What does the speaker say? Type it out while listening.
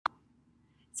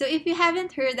So if you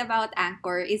haven't heard about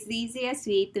Anchor, it's the easiest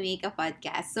way to make a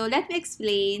podcast. So let me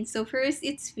explain. So first,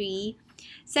 it's free.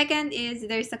 Second is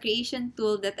there's a creation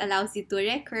tool that allows you to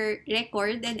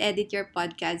record and edit your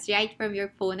podcast right from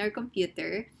your phone or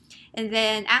computer. And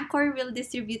then Anchor will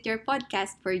distribute your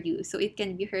podcast for you so it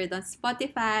can be heard on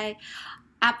Spotify,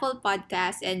 Apple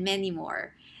Podcasts, and many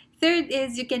more. Third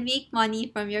is you can make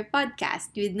money from your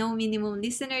podcast with no minimum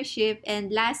listenership. And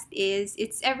last is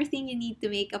it's everything you need to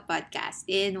make a podcast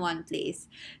in one place.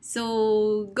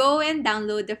 So go and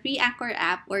download the free Anchor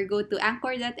app or go to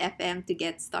anchor.fm to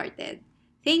get started.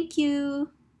 Thank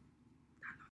you!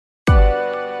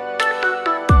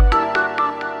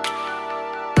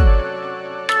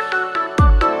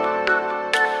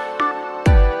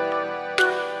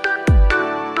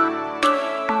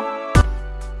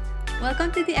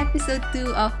 Welcome to the episode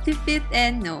 2 of Flip It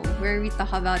and No, where we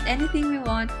talk about anything we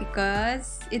want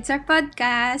because it's our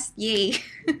podcast. Yay!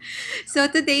 So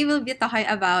today we'll be talking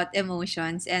about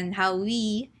emotions and how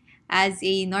we, as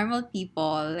a normal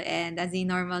people and as a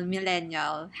normal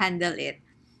millennial, handle it.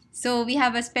 So we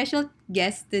have a special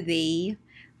guest today.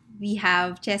 We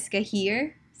have Cheska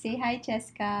here. Say hi,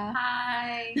 Cheska.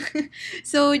 Hi!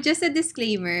 So, just a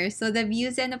disclaimer. So, the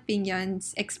views and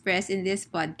opinions expressed in this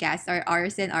podcast are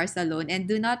ours and ours alone and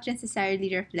do not necessarily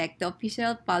reflect the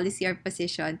official policy or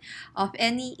position of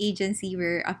any agency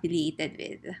we're affiliated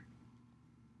with.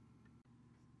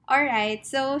 Alright,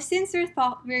 so since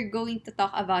we're going to talk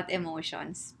about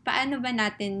emotions, paano ba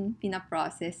natin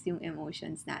pinaprocess yung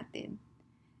emotions natin?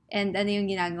 And ano yung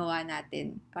ginagawa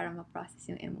natin para ma-process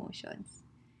yung emotions?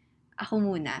 Ako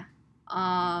muna.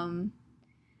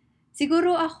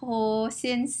 Siguro ako,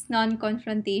 since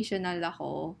non-confrontational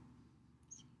ako,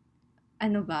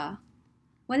 ano ba?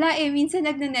 Wala minsan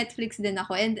nagne-Netflix din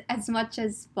ako and as much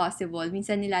as possible,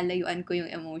 minsan nilalayuan ko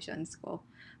yung emotions ko.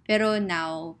 Pero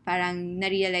now, parang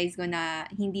na-realize ko na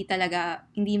hindi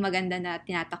maganda na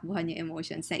tinatakbuhan yung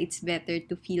emotions, na it's better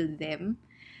to feel them.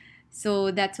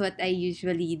 So, that's what I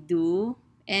usually do.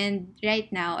 And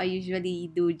right now, I usually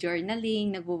do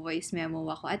journaling, nagvo-voice memo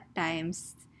ako at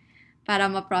times para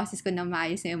ma-process ko na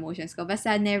maayos yung emotions ko.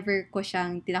 Basta never ko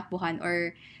siyang tinakbuhan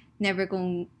or never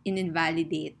kong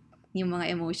in-invalidate yung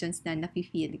mga emotions na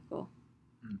nafe-feel ko.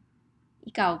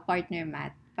 Ikaw, partner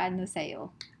Matt, paano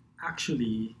sa'yo?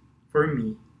 Actually, for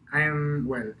me, I am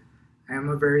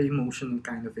a very emotional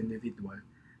kind of individual.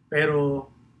 Pero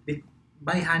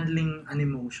by handling an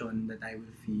emotion that I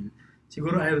will feel,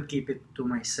 siguro I will keep it to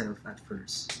myself at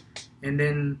first. And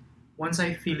then, once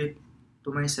I feel it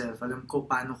to myself, alam ko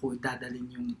paano ko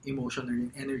dadalhin yung emotion or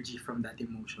yung energy from that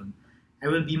emotion. I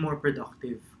will be more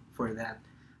productive for that.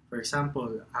 For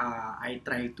example, I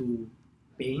try to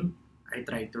paint, I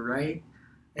try to write,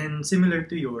 and similar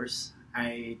to yours,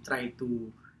 I try to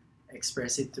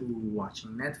express it through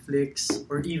watching Netflix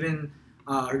or even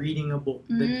reading a book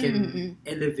that can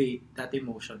elevate that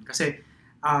emotion. Kasi,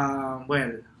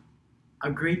 a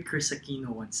great Chris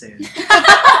Aquino once said,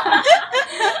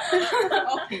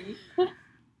 Okay.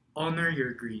 honor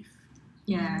your grief.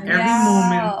 Yeah. Every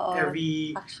moment,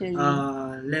 every Actually.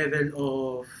 level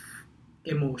of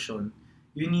emotion,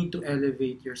 you need to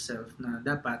elevate yourself na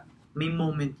dapat may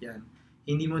moment yan,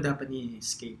 hindi mo dapat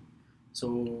i-escape.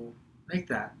 So, like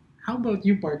that. How about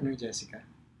you, partner Jessica?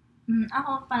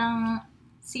 Ako parang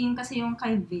same kasi yung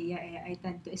kay Bea I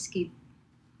tend to escape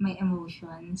my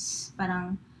emotions.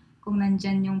 Parang kung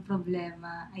nandyan yung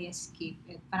problema, I escape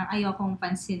it. Parang ayokong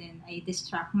pansinin. I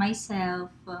distract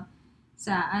myself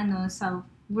sa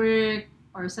work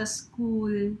or sa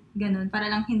school, ganun. Para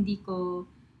lang hindi ko,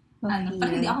 parang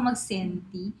hindi ako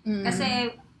mag-senti.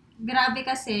 Kasi, grabe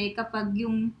kasi kapag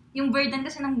yung burden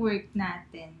kasi ng work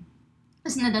natin,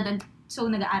 kasi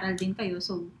nag-aaral din kayo,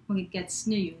 so magigets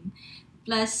nyo yun.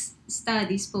 Plus,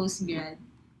 studies, post-grad.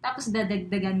 Tapos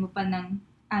dadagdagan mo pa ng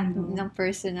ng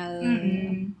personal.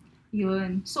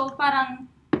 Yun. So, parang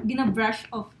binabrush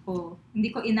off ko. Hindi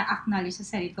ko ina-acknowledge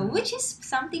sa sarili ko, which is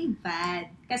something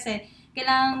bad. Kasi,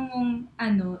 kailangan mong,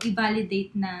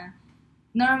 i-validate na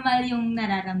normal yung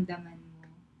nararamdaman mo.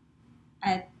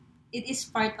 At, it is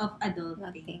part of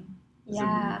adulting.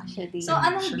 Yeah, actually. So,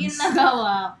 anong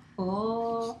ginagawa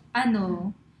ko?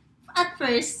 At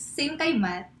first, same kay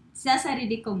Matt,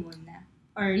 sinasarili ko muna.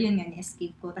 Or yun nga,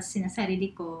 ni-escape ko. Tapos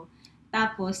sinasarili ko.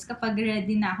 Tapos, kapag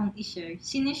ready na akong i-share,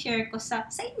 sinishare ko sa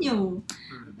inyo.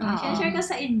 Sinishare ko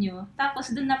sa inyo.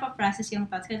 Tapos, dun napaprocess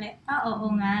yung thoughts. Kaya, oo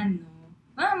nga, no.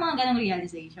 Mga ganong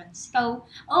realizations. Ikaw,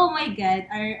 oh my God,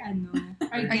 our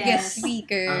Our guest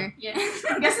speaker. Yes.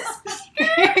 Guest I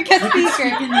speaker. speak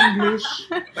in English,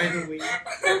 by the way.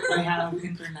 We have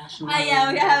international...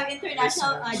 Yeah, we have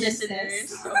international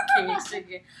listeners. audiences. Okay,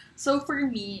 sige. So for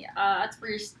me, at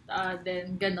first,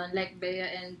 then ganon, like Bea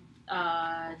and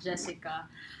Jessica,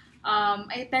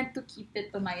 I tend to keep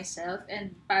it to myself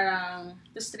and parang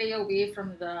to stray away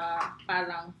from the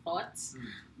parang thoughts.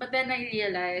 But then I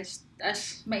realized,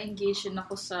 as ma-engage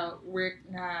ako sa work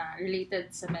na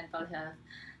related sa mental health,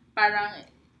 parang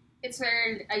it's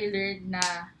where I learned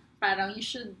na parang you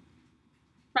should,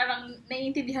 parang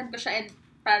naiintindihan ko siya and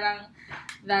parang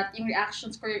that yung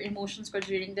reactions ko, your emotions ko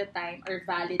during the time are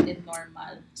valid and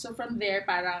normal. So from there,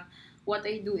 parang what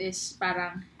I do is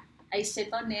parang I sit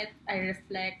on it, I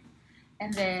reflect, and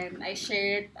then I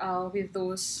share it with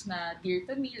those na dear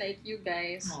to me, like you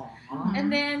guys. Aww.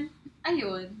 And then,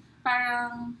 ayun,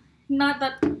 parang not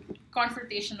that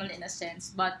confrontational in a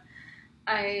sense, but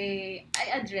I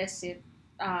address it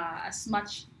as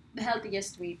much the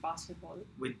healthiest way possible.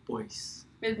 With boys.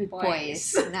 With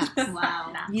Poise. Na.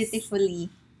 Wow. Beautifully.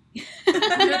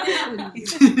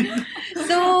 Beautifully.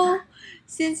 So,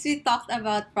 since we talked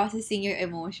about processing your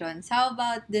emotions, how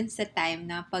about dun sa time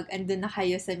na pag andun na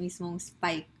kayo sa mismong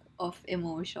spike of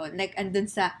emotion? Like, andun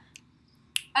sa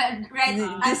Right.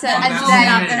 Just at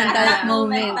that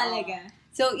moment. talaga.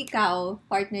 So, ikaw,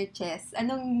 partner Chess,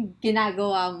 anong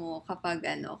ginagawa mo kapag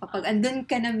andun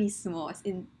ka na mismo, as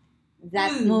in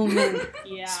that moment?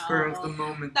 Yeah. Spur of the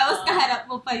moment. Tapos kaharap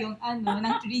mo pa yung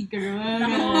ng trigger.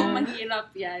 Ako,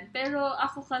 mahirap yan. Pero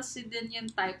ako kasi din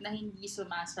yung type na hindi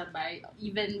sumasabay.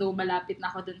 Even though malapit na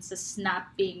ako dun sa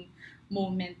snapping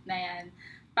moment na yan.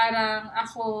 Parang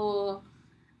ako,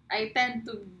 I tend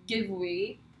to give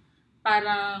way.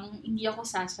 Parang hindi ako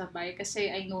sasabay kasi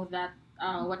I know that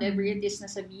whatever it is na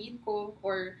sabihin ko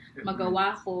or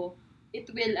magawa ko, it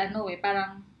will,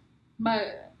 parang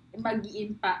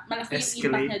mag-impact, malaki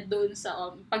yung impact niya doon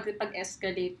sa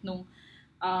pag-escalate nung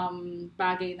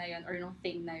bagay na yun or nung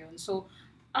thing na yun. So,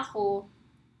 ako,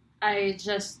 I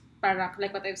just, parang,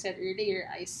 like what I've said earlier,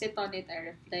 I sit on it,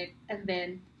 I reflect, and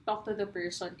then talk to the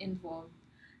person involved.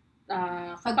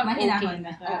 Pag mahinahon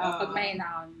na. Oo, pag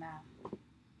mahinahon na.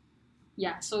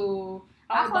 Yeah, so,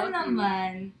 how Ako about you?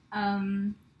 naman,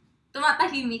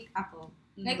 tumatahimik ako.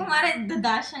 Like, kumari,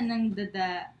 dada siya ng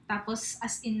dada. Tapos,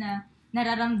 as in na,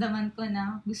 nararamdaman ko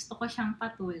na gusto ko siyang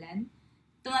patulan.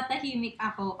 Tumatahimik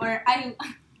ako. Or, I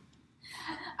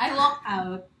walk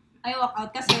out. I walk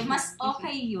out kasi mas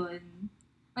okay yun.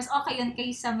 Mas okay yun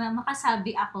kaysa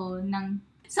makasabi ako ng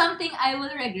something I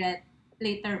will regret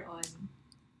later on.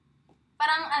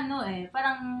 Parang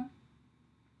parang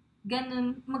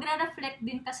ganun, magre-reflect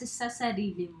din kasi sa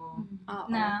sarili mo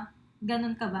na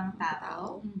ganun ka bang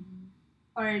tao?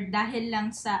 Or dahil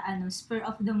lang sa spur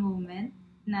of the moment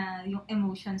na yung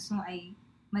emotions mo ay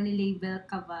malilabel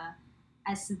ka ba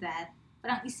as that?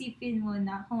 Parang isipin mo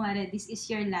na, kung wala, this is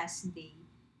your last day.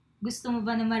 Gusto mo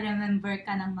ba na ma-remember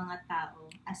ka ng mga tao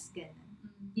as ganun?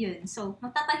 Yun. So,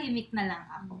 matatahimik na lang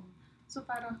ako. So,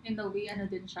 parang in a way,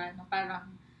 din siya, no?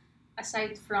 Parang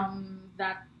aside from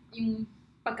that, yung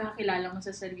pagkakilala mo sa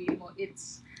sarili mo,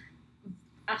 it's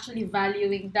actually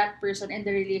valuing that person and the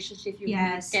relationship you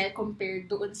Yes. make compared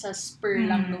doon sa spur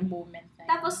lang ng moment na yun.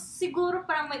 Tapos, siguro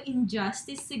parang may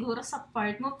injustice siguro sa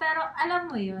part mo, pero alam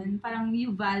mo yun, parang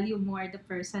you value more the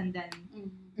person than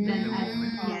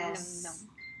yes.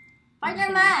 Partner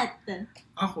Matt!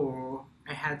 Ako,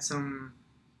 I had some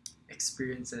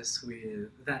experiences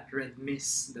with that red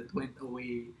mist that went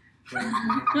away.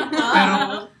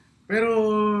 Pero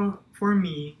for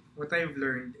me, what I've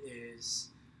learned is,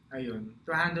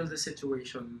 to handle the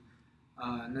situation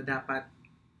na dapat,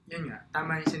 yun nga,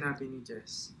 tama yung sinabi ni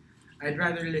Jess. I'd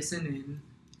rather listen in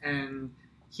and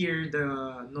hear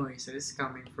the noises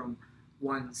coming from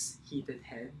one's heated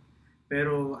head.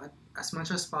 Pero as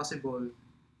much as possible,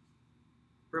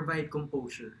 provide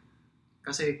composure.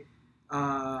 Kasi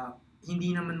hindi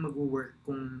naman mag-work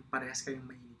kung parehas kayong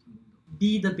mainit yung mundo.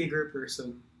 Be the bigger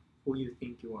person who you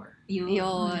think you are. Yun.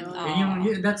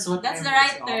 That's what That's I'm- the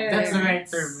right term. That's the right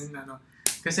term.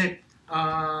 Kasi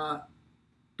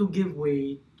to give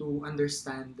way, to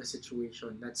understand the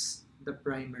situation, that's the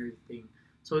primary thing.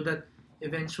 So that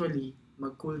eventually,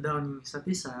 mag-cool down yung isa't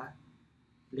isa,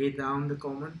 lay down the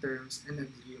common terms, and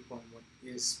agree upon what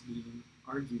is being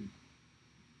argued.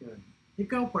 Yun.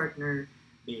 Ikaw, partner,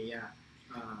 Bea,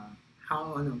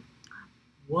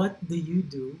 what do you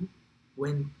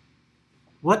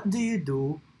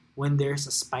do when there's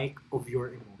a spike of your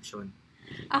emotion?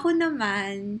 Ako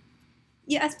naman,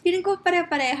 feeling ko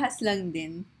pare-parehas lang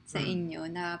din sa inyo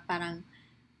na parang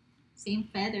Same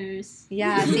feathers.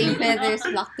 Yeah, same feathers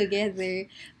flock together.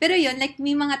 Pero yun, like,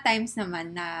 may mga times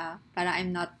naman na parang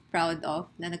I'm not proud of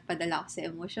na nagpadala ako sa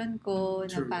emosyon ko,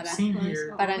 na True. parang Same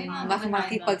here. parang May mga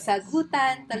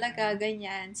makipagsagutan talaga,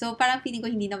 ganyan. So, parang feeling ko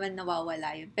hindi naman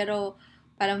nawawala yun. Pero,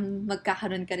 parang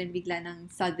magkakaroon ka rin bigla ng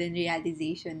sudden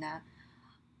realization na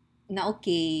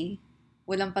okay,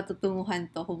 walang patutunguhan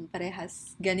to kung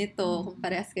parehas ganito, kung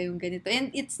parehas kayong ganito.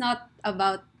 And it's not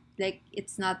about, like,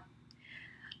 it's not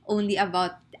only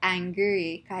about anger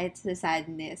kahit sa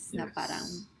sadness na Yes. parang,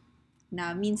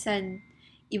 na minsan,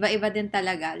 iba-iba din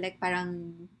talaga. Like,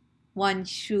 parang, one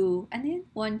shoe,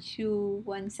 one shoe,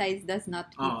 one size does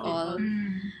not fit Oh. all.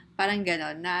 Parang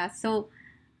ganon na, so,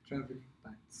 Traveling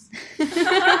pants.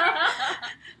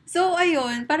 so,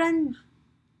 ayun, parang,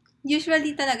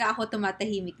 usually talaga ako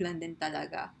tumatahimik lang din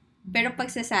talaga. Pero pag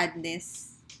sa sadness,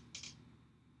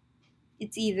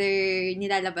 it's either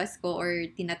nilalabas ko or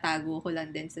tinatago ko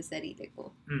lang din sa sarili ko.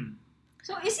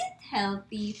 So, is it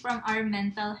healthy from our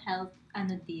mental health,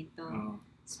 dito,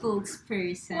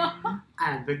 spokesperson?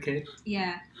 Advocate.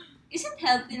 Yeah. Is it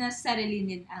healthy na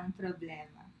sarilinin ang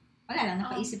problema? Wala lang,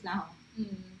 napaisip lang ako.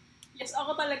 Yes,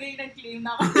 ako talaga yung nag-claim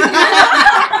na ako.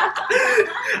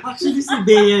 Actually, si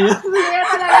Bea yun. Kaya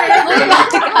talaga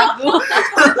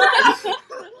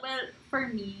Well, for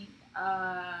me,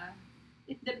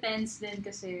 it depends din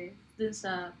kasi dun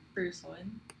sa person.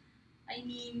 I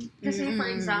mean, kasi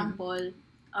for example,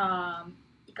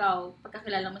 ikaw,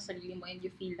 pagkakilala mo sarili mo and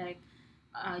you feel like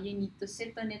you need to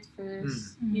sit on it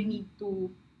first. You need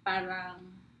to parang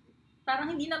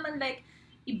hindi naman like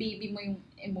i-baby mo yung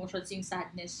emotions, yung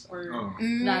sadness or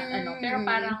that pero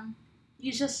parang you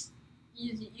just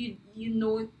you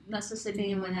know nasa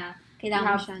sarili mo na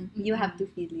kailangan you have to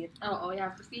feel it. you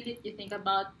have to feel it, you think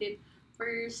about it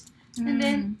first, and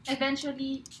then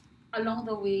eventually along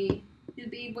the way you'll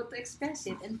be able to express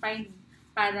it and find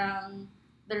parang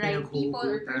the right people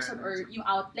or person or yung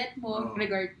outlet mo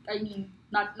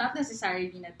not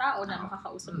necessarily na tao na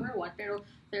makakausap mo or what, pero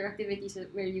there are activities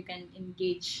where you can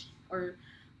engage or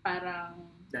parang,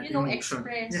 that you know, emotion.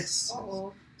 express. Yes.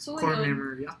 Oo. So, Core yun.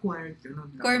 memory acquired.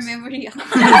 Ganun. Core memory ako.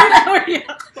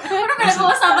 Pero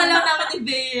pinag-uusapan lang namin ni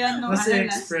Bea, Kasi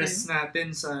express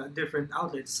natin sa different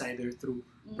outlets, either through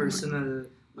personal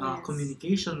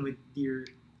communication with dear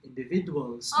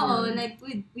individuals. Oo, like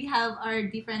we have our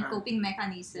different coping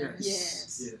mechanisms.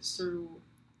 Yes. True.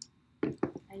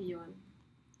 Ayun.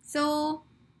 So,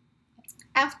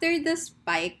 after the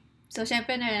spike, so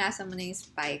syempre naranasan mo na yung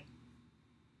spike,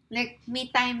 like, may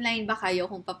timeline ba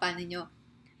kayo kung paano nyo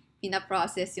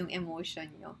pinaprocess yung emotion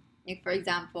nyo? Like, for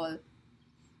example,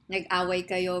 nag-away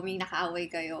kayo, may naka-away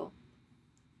kayo.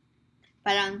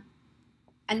 Parang,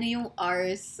 ano yung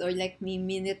hours or like may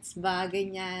minutes ba,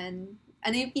 ganyan?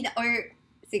 Ano yung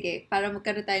sige, para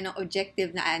magkaroon tayo ng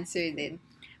objective na answer din.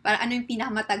 Para ano yung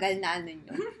pinakamatagal na ano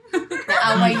nyo? Na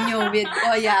away nyo with,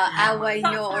 away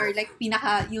nyo or like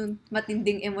yung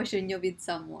matinding emosyon nyo with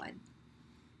someone.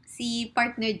 Si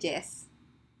partner Jess.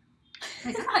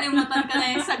 Nakalimutan ka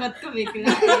na yung sagot ko bigla.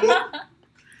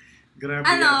 Grabe.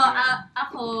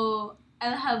 Ako,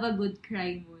 I'll have a good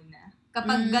cry muna.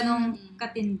 Kapag ganong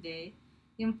katindi,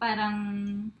 yung parang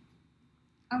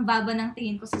ang baba ng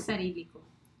tingin ko sa sarili ko.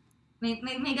 May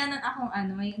ganon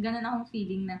akong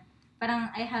feeling na parang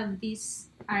I have this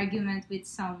argument with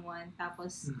someone,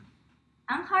 tapos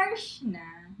ang harsh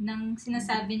na ng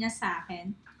sinasabi niya sa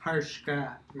akin. Harsh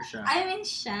ka or siya? I mean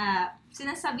siya.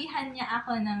 Sinasabihan niya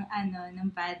ako ng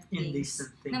bad things.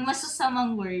 Indecent things. Ng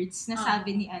masusamang words na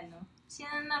sabi ni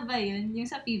Sino na ba yun? Yung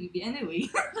sa PBB. Anyway.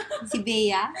 Si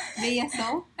Bea? Bea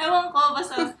So? Ewan ko,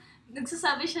 basta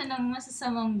nagsasabi siya ng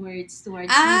masasamang words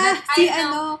towards me. That si I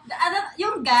know,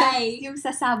 yung guy. Yung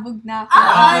sasabog na ako.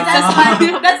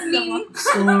 That's me.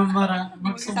 So,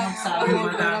 magsasabi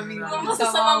Maraming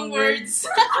Masasamang words.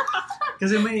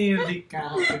 Kasi may evict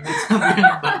ka kapag nagsabi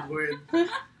ng bad word.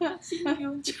 Sino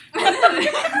yun?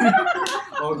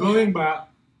 Going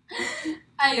back.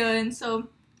 Ayun,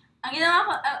 so, ang ginawa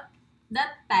ko,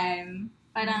 that time,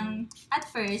 parang, at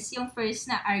first, yung first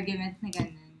na argument na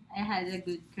ganun, I had a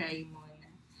good cry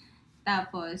muna.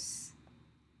 Tapos,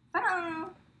 parang,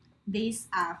 days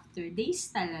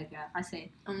talaga,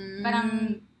 kasi,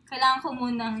 parang, kailangan ko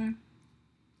munang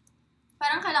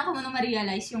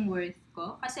ma-realize yung worth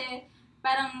ko, kasi,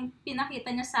 parang,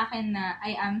 pinakita niya sa akin na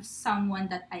I am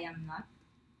someone that I am not.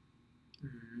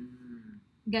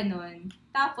 Ganon.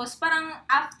 Tapos, parang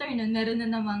after nun, meron na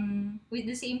namang, with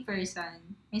the same person,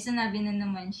 may sinabi na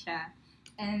naman siya.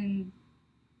 And,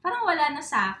 parang wala na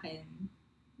sa akin.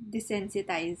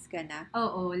 Desensitize ka na.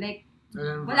 Oo,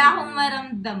 wala akong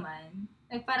maramdaman.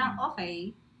 Like, parang,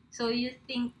 okay. So, you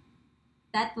think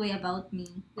that way about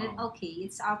me, then okay,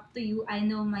 it's up to you. I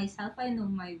know myself, I know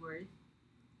my worth.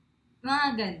 Mga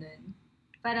ganun.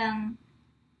 Parang,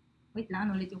 wait lang,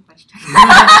 ano ulit yung question?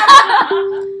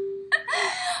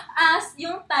 As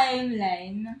yung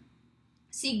timeline,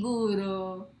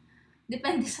 siguro,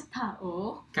 depende sa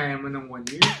tao. Kaya mo ng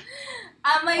 1 year?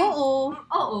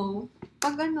 Oo.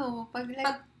 Pag like,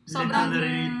 Pag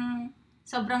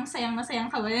sobrang sayang na sayang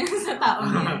ka ba yun sa tao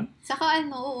yun? saka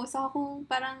kung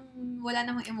parang wala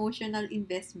namang emotional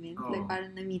investment, like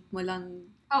parang na-meet mo lang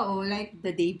like,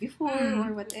 the day before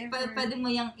or whatever. Pwede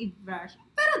mo yung i-brush.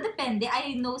 Pero depende.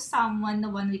 I know someone na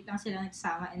 1 week lang sila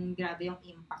nagsama and grabe yung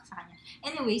impact sa kanya.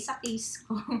 Anyway, sa case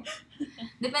ko,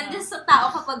 depende sa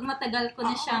tao kapag matagal ko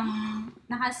na siyang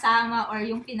nakasama or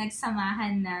yung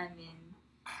pinagsamahan namin.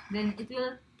 Then, it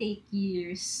will take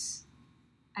years,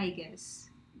 I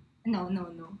guess. No.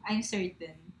 I'm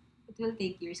certain. It will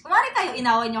take years. Kung mari kayo,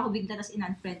 inawan niyo ako bigla, tapos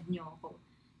in-unfriend niyo ako.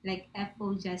 Like,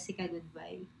 F.O. Jessica,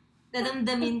 goodbye.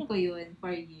 Dadamdamin ko yun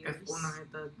for years. F.O. na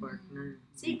kita, partner.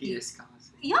 Sige. BTS ka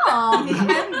kasi. Yeah,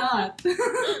 I'm not.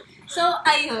 So,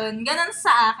 ayun. Ganun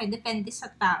sa akin. Depende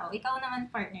sa tao. Ikaw naman,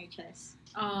 partner, Chess.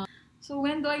 So,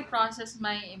 when do I process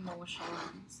my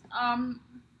emotions?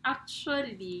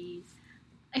 Actually,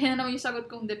 ayan naman yung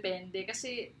sagot kong depende.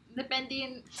 Kasi, depende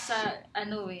yun sa,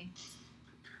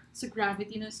 sa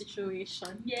gravity ng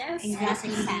situation. Yes.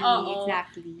 Exactly. Oo.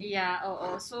 Exactly. Yeah,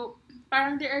 oo. So,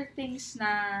 parang there are things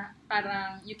na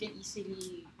parang you can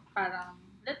easily parang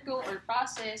let go or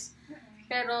process.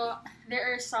 Pero, there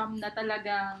are some na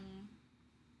talagang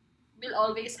will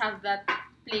always have that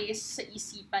place sa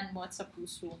isipan mo at sa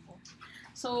puso mo.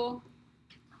 So,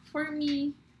 for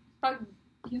me, pag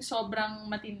yung sobrang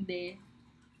matindi,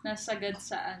 nasagad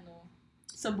sa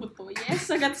sa buto. Yes,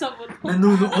 sagad sa buto.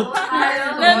 Nanunuot.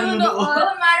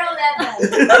 Nanunuot. Marrow level.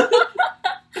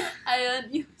 Ayun,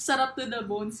 yung sarap to the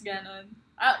bones, ganon.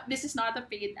 This is not a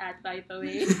paid ad, by the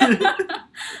way.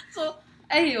 So,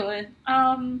 ayun.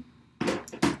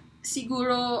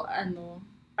 Siguro,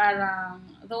 parang,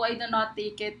 though I do not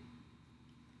take it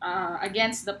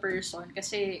against the person,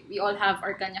 kasi we all have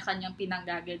our kanya-kanyang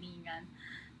pinanggagalingan.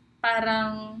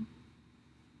 Parang,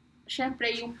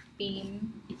 syempre, yung pain,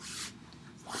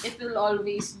 it will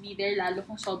always be there, lalo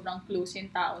kung sobrang close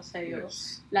yung tao sa'yo.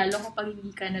 Yes. Lalo kung pag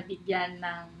hindi ka nabigyan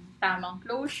ng tamang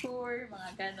closure, mga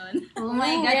ganon. Oh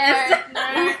my God, Yes.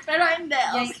 partner. Pero hindi.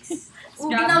 Yikes.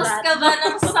 Scrap Ginaws that. ka ba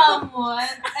ng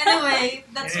someone? Anyway,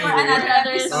 that's for another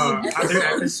episode. Other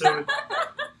episode.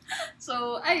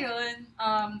 So, ayun.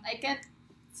 I can't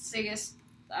say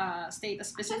state a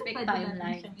specific Pwede natin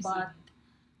timeline, siyang but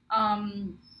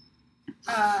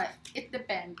it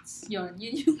depends. Yun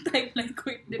yung timeline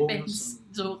ko. It depends.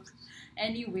 Joke.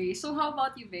 Anyway, so how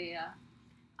about you, Bea?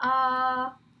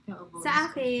 Sa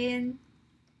akin,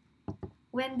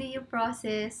 when do you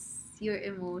process your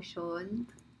emotion?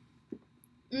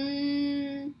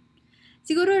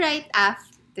 Siguro right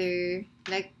after,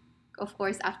 like, of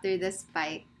course, after the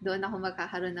spike, doon ako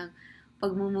magkakaroon ng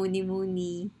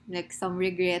pagmumuni-muni, like some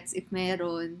regrets if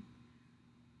meron,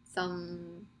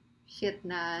 some shit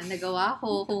na nagawa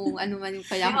ko, kung ano man yung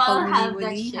kaya We ko all have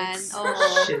that pagmumuni-munihan. shits. Oo.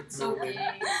 Shit. Okay.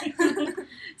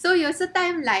 So yun, sa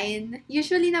timeline,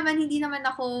 usually naman hindi naman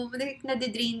ako, like,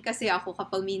 nade-drain kasi ako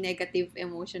kapag may negative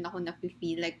emotion ako na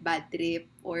feel like bad trip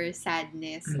or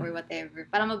sadness or whatever.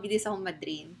 Parang mabilis akong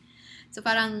ma-drain. So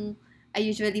parang, I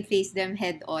usually face them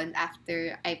head on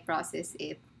after I process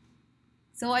it.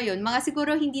 So ayun, mga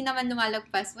siguro hindi naman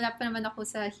lumalagpas. Wala pa naman ako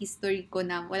sa history ko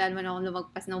na wala naman ako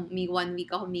lumagpas na may 1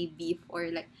 week ako may beef or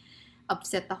like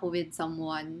upset ako with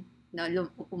someone na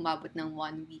umabot ng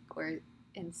 1 week or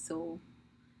and so.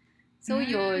 So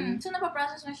yun. So,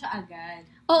 napaprocess mo siya agad?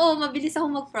 Oo, mabilis ako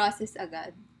mag-process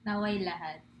agad. Naway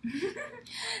lahat.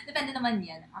 Depende naman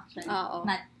yan, actually. Oo.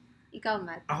 Matt. Ikaw,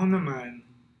 Matt. Ako naman,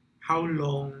 how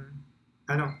long,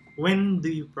 when do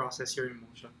you process your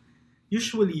emotion?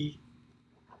 Usually,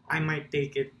 I might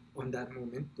take it on that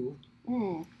moment too.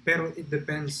 Pero it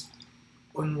depends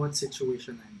on what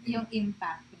situation I'm in. Yung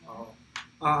impact. Oo.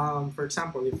 For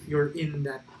example, if you're in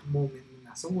that moment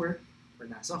na nasa work, or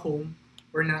nasa home,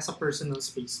 or nasa personal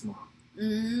space mo.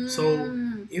 So,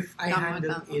 if I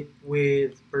handle it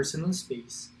with personal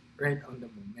space, right on the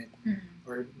moment,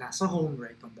 or nasa home,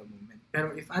 right on the moment.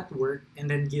 Pero if at work, and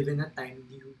then given a time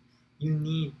you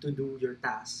need to do your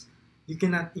task, you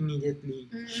cannot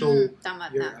immediately show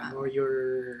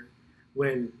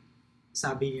well,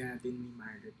 sabi nga din ni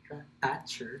Margaret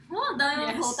Thatcher,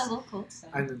 Dahil Yes. quotable quotes.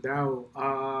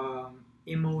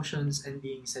 emotions and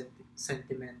being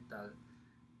sentimental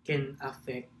can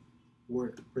affect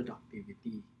work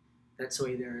productivity. That's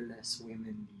why there are less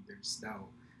women leaders daw.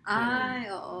 Ay,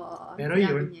 oo. Pero Sabi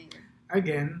yun, niya yun.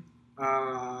 again,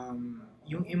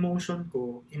 yung emotion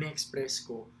ko, ina-express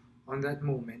ko on that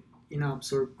moment,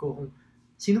 ina-absorb ko kung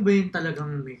sino ba yung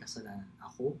talagang may kasalanan?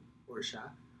 Ako? Or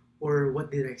siya? Or what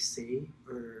did I say?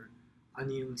 Or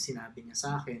ano yung sinabi niya sa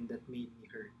akin that made me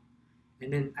hurt? And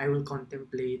then I will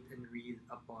contemplate and read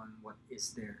upon what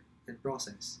is there and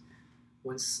process.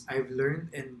 Once I've learned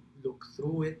and looked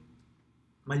through it,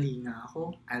 mali nga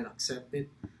ako, I'll accept it.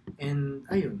 And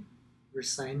ayun,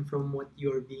 resign from what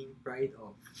you're being proud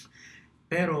of.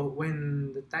 Pero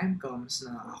when the time comes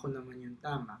na ako naman yung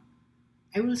tama,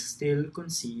 I will still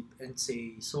concede and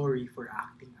say sorry for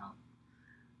acting out.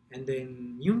 And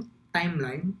then yung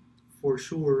timeline, for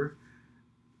sure,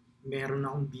 meron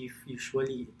akong beef.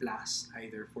 Usually it lasts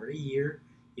either for a year,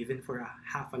 even for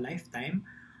half a lifetime.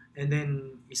 And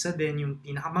then isa din yung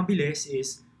pinakamabilis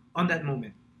is on that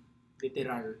moment.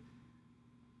 Literal.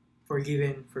 Forgive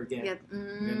and forget.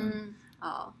 Ganun.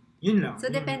 Oo. Yun lang. So,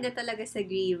 depende talaga sa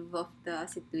grieve of the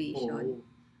situation.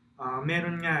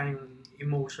 Meron nga yung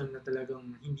emotion na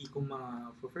talagang hindi ko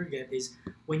ma-forget is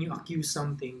when you accuse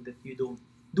something that you don't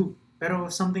do.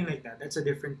 Pero something like that, that's a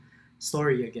different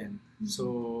story again.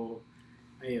 So,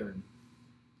 ayun.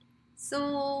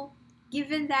 So,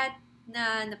 given that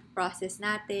na naprocess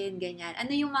natin, ganyan,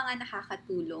 ano yung mga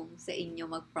nakakatulong sa inyo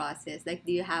mag-process? Like, do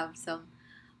you have some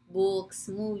books,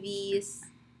 movies,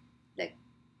 like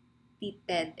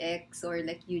TEDx or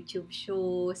like YouTube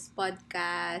shows,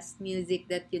 podcasts, music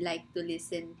that you like to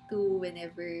listen to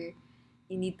whenever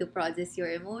you need to process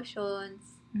your emotions?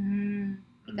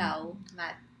 Ikaw,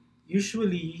 Matt?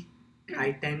 Usually,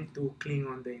 I tend to cling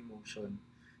on the emotion.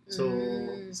 So,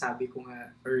 sabi ko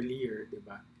nga earlier, di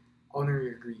ba? Honor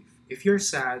your grief. If you're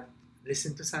sad,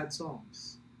 listen to sad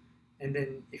songs. And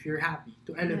then, if you're happy,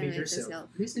 to elevate yourself,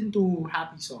 listen to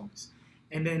happy songs.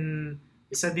 And then,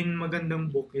 isa din magandang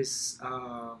book is,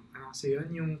 ano kasi yun,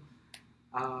 yung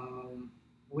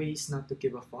Ways Not to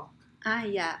Give a Fuck.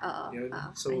 Yeah, oo. Yun.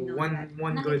 So, I know one that.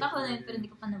 good Nakita ko na yun, pero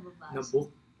hindi ko pa nababasa. na book.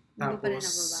 Hindi pa rin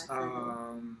Tapos, nababasa.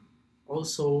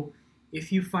 also,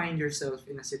 if you find yourself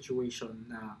in a situation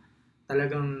na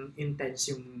talagang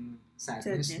intense yung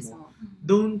sadness mo,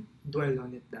 don't dwell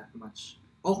on it that much.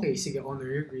 Okay, sige, honor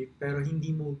your grief, pero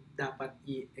hindi mo dapat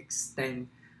i-extend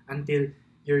until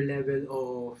your level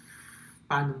of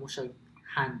paano mo siya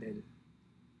handle.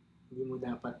 Hindi mo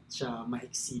dapat siya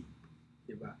ma-exceed.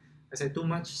 Diba? Kasi too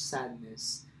much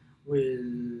sadness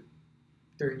will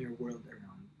turn your world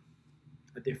around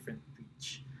a different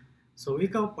pitch. So,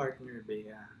 ikaw, partner,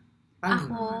 Bea,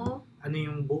 Ako, ano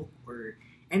yung book or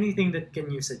anything that can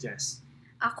you suggest?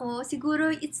 Ako, siguro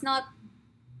it's not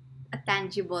a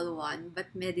tangible one,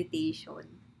 but meditation.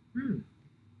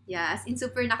 Yeah, as in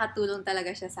super nakatulong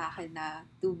talaga siya sa akin na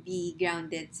to be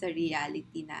grounded sa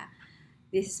reality na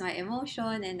this is my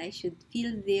emotion and I should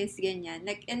feel this, ganyan.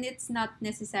 Like, and it's not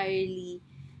necessarily,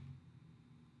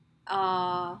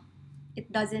 it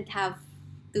doesn't have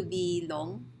to be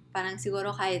long. Parang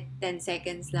siguro kahit 10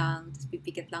 seconds lang, tapos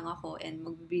pipikit lang ako and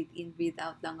mag-breathe in, breathe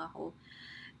out lang ako.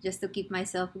 Just to keep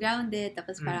myself grounded,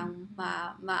 tapos parang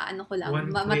maano ko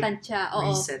lang, matansya.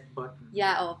 Reset button.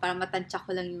 Yeah, para matansya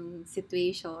ko lang yung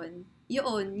situation.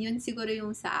 Yun siguro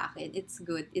yung sa akin. It's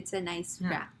good. It's a nice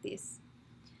practice.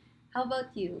 How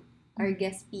about you? Our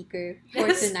guest speaker for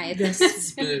tonight. Guest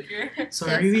speaker.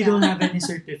 Sorry, we don't have any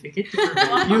certificate to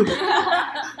provide you.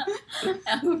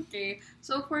 Okay.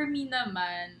 So, for me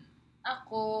naman,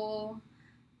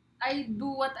 I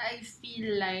do what I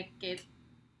feel like it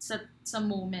sa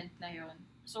moment na yon.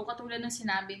 So, katulad ng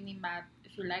sinabi ni Matt,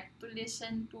 if you like to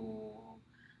listen to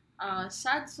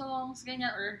sad songs,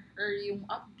 ganyan, or yung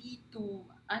upbeat to,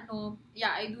 I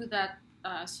do that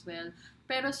as well.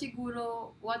 Pero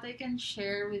siguro, what I can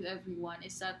share with everyone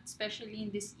is that, especially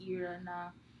in this era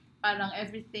na parang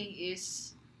everything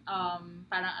is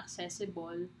parang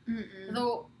accessible.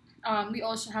 Though, we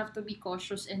also have to be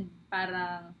cautious and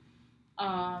parang,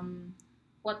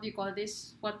 what do you call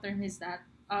this? What term is that?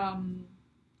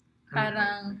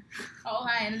 Parang, oo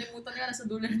nga, nalimutan ko na sa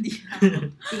dulo ng dila.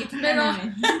 Sige, pero,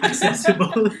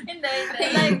 accessible. hindi.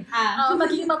 Like,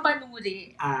 maging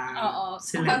mapanuri. Oo.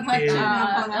 Selective.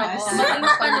 Maging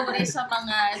mapanuri sa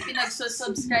mga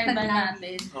pinagsusubscribe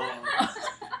natin.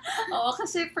 Oo,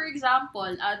 kasi for example,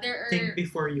 there are... Think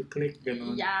before you click,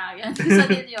 gano'n. Yeah, isa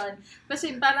din yun.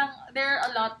 Kasi parang, there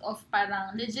are a lot of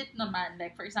parang legit naman,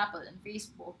 like for example, on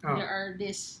Facebook, there are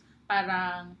this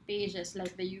parang pages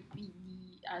like the UPD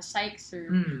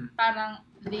Psychser, parang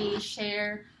they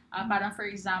share Parang for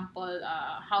example,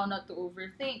 how not to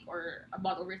overthink or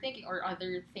about overthinking or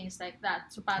other things like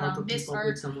that. So How parang to these keep up are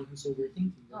with someone who's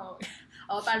overthinking. oh,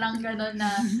 parang gano'n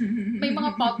na may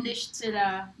mga published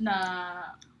sila na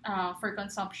for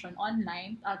consumption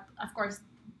online. At of course,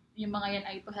 yung mga yan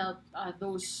ay to help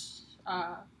those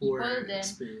people Poor din.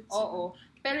 experience. Oo.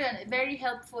 Pero yan, very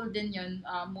helpful din yun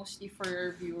mostly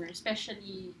for viewers,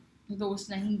 especially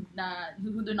those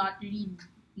who do not read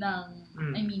ng,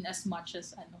 I mean, as much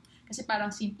as kasi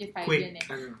parang simplified Quick, yun eh.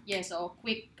 Yes,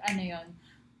 quick, yun.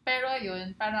 Pero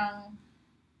yun, parang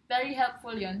very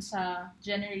helpful yun sa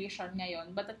generation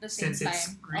ngayon. But at the same Since time,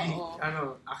 it's really,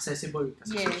 accessible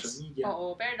kasi yes, social media.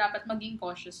 oo. Pero dapat maging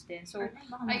cautious din. So,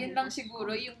 ayun lang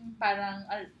siguro yung parang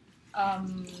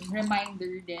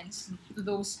reminder din to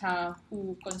those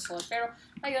who consult. Pero,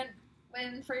 ayun,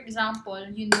 when, for example,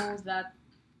 you know that,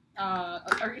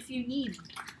 or if you need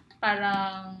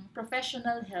parang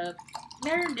professional help,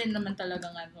 meron din naman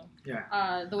talagang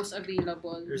those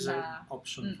available. There's an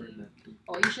option for that too.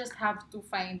 You just have to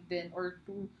find din or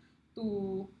to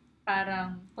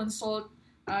parang consult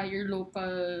your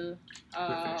local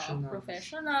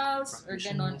professionals or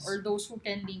ganon, or those who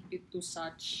can link you to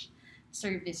such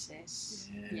services.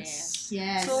 Yes.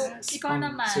 Yes. So, ikaw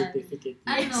naman. Certificate.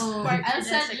 I'll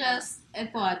Jessica. suggest a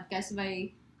podcast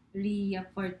by Lia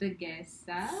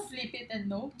Portuguesa. Flip it and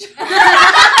no.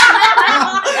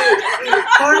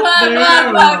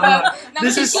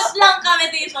 This is Nakikip lang kami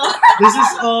dito. this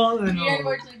is all Real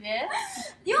Portuguese?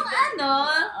 Yung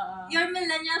your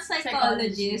millennial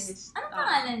psychologist. Anong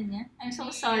pangalan niya? I'm so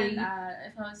sorry.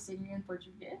 If I was singing in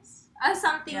Portuguese?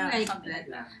 Something like something that.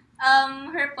 like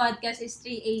that. Her podcast is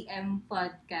 3 a.m.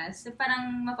 podcast. So,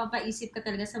 parang mapapaisip ka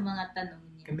talaga sa mga tanong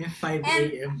niya. Kami 5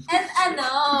 a.m.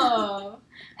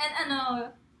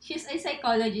 And she's a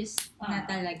psychologist na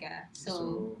talaga.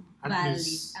 So at valid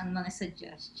least, ang mga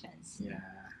suggestions. yeah.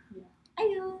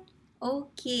 Ayun.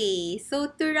 Okay, so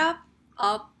to wrap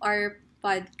up our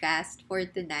podcast for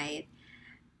tonight,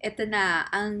 ito na,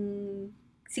 ang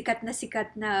sikat na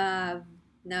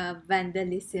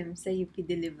vandalism sa UP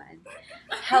Diliman.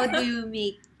 How do you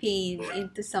make pain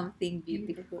into something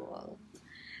beautiful?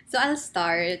 So I'll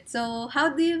start. So how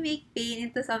do you make pain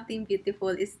into something beautiful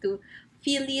is to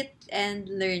feel it and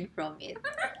learn from it.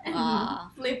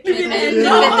 Flip it and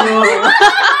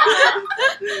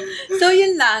So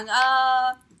yun lang.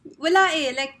 Wala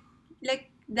eh. Like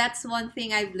that's one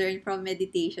thing I've learned from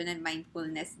meditation and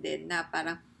mindfulness din, na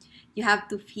parang you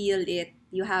have to feel it.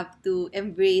 You have to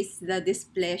embrace the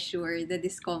displeasure, the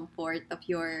discomfort of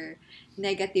your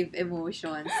negative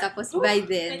emotions. Tapos by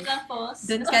then,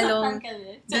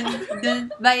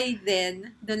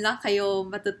 dun lang kayo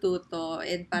matututo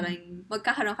and parang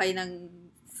magkakaroon kayo ng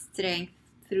strength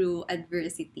through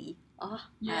adversity.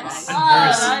 Yes.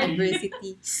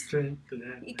 Adversity. Strength to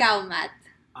that. Ikaw, Matt.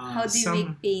 How do you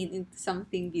make pain into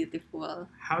something beautiful?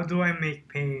 How do I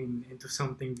make pain into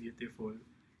something beautiful?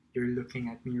 You're looking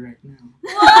at me right now.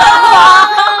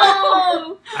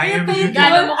 Wow! I am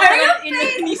beautiful.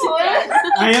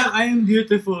 I am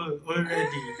beautiful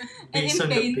already based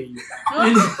on the pain.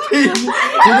 And pain.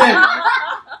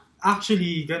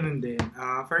 Actually, ganun din.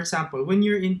 For example, when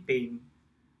you're in pain,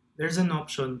 there's an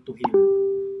option to heal.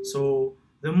 So,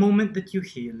 the moment that you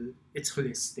heal, it's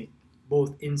holistic,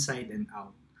 both inside and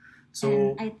out.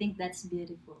 So, and I think that's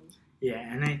beautiful.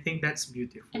 Yeah, and I think that's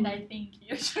beautiful. And I think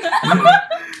you should.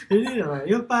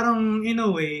 Yung parang, in a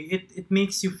way, it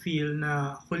makes you feel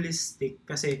na holistic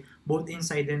kasi both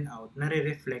inside and out,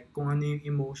 nare-reflect kung ano yung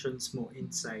emotions mo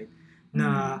inside.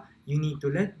 Na you need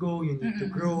to let go, you need to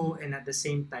grow, and at the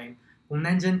same time, kung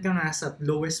nandyan ka nga sa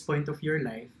lowest point of your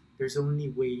life, there's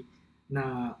only way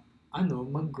na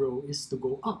mag-grow is to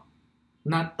go up.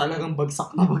 Not talagang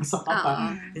bagsak ka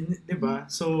pa. Diba?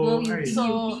 So,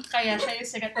 kaya siya yung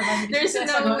sikat na There's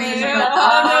no way.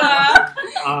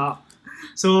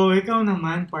 So, ikaw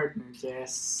naman, partner,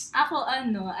 Jess. Ako,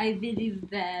 I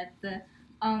believe that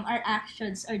our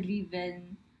actions are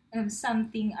driven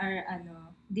something are,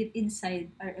 deep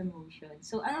inside our emotions.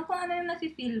 So, kung ano yung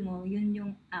nafe-feel mo, yun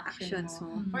yung actions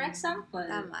mo. For example,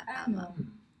 Tama.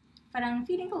 Parang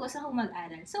feeling ko gusto ko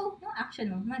mag-aral. So, yung action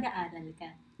mo, mag-aaral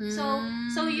ka.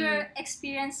 So your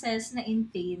experiences na in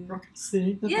pain,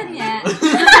 yan nga.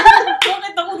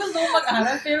 Bakit ako gusto ko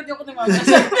mag-aral, pero di ako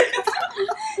tumabasa.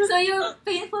 So yung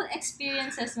painful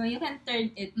experiences mo, you can turn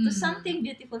it to something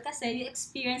beautiful kasi you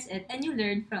experience it and you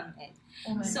learn from it.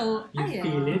 Okay. So, you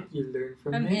feel it, you learn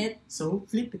from it. So,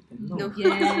 flip it and no.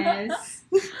 Yes.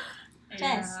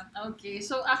 Yeah. Okay.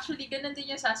 So, actually, ganun din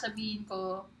yung sasabihin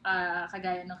ko,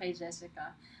 kagaya ng kay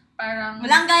Jessica. Parang...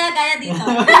 Walang gaya-gaya dito.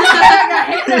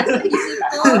 Gaya sa isip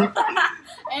ko.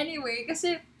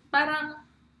 Kasi parang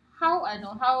how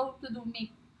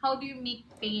do you make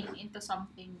pain into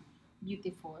something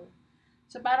beautiful?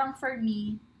 So parang for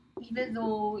me, even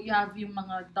though you have yung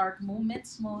mga dark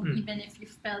moments mo, even if you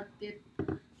felt it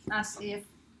as if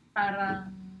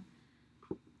parang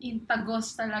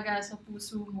intagos talaga sa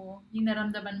puso mo, yung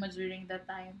naramdaman mo during that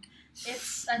time,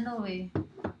 it's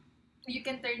you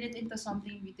can turn it into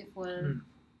something beautiful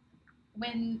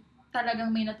when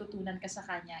talagang may natutunan ka sa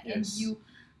kanya. Yes. And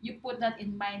you put that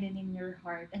in mind and in your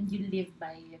heart and you live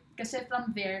by it. Kasi from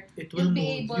there, It will you'll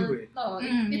be mold able,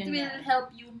 you it will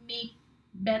help you make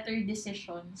better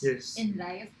decisions in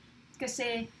life.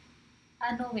 Kasi,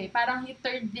 parang you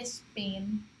turn this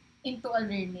pain into a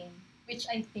learning, which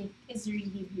I think is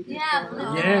really beautiful.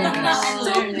 Yeah. Yes.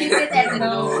 So vivid and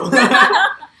no.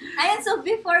 Ayan, so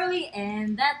before we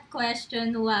end, that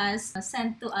question was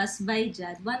sent to us by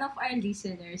Jad, one of our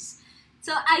listeners.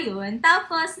 So, ayun.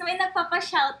 Tapos, may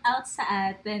nagpapa-shoutout sa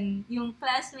atin. Yung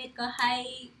classmate ko,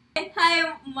 Hi,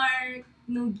 Mark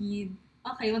Nugid.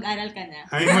 Okay, mag-aral ka na.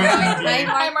 Hi, Mark.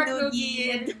 Hi, Mark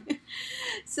Nugid.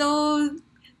 So,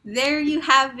 there you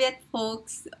have it,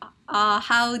 folks.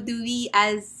 How do we,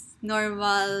 as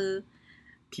normal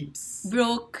Peeps.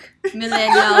 broke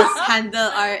millennials handle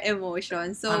our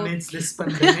emotions? So, Amidst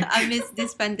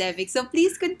this pandemic. So,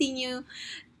 please continue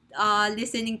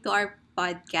listening to our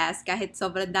podcast kahit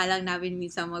sobrang dalang namin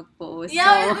minsan mag-post.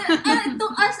 Yeah, So, it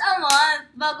took us a month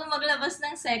bago maglabas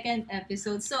ng second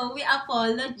episode. So, we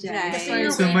apologize. Right.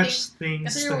 Kasi So much things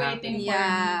Kasi to you're happen. waiting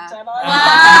Yeah. for me.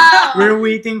 Wow! We're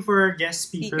waiting for our guest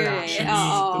speaker Speaker,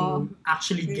 to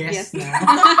actually guess Yes. na.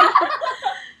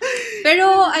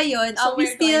 pero ayun, So we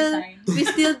where do I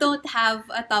sign? still don't have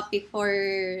a topic for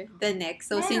the next.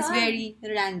 So, since Meron. very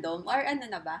random, or ano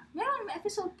na ba? Meron, may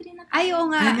episode 3 na. Ay, oo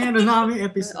nga. Ay, meron na kami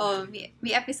episode. Oh,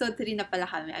 may episode 3 na pala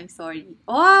kami. I'm sorry.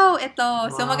 Wow,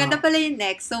 ito. So, Wow. maganda pala yung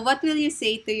next. So, what will you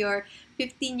say to your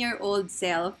 15-year-old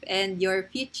self and your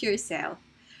future self?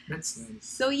 That's nice.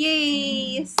 So,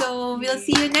 yay! So, we'll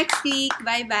see you next week.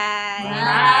 Bye-bye.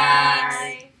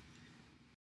 Bye!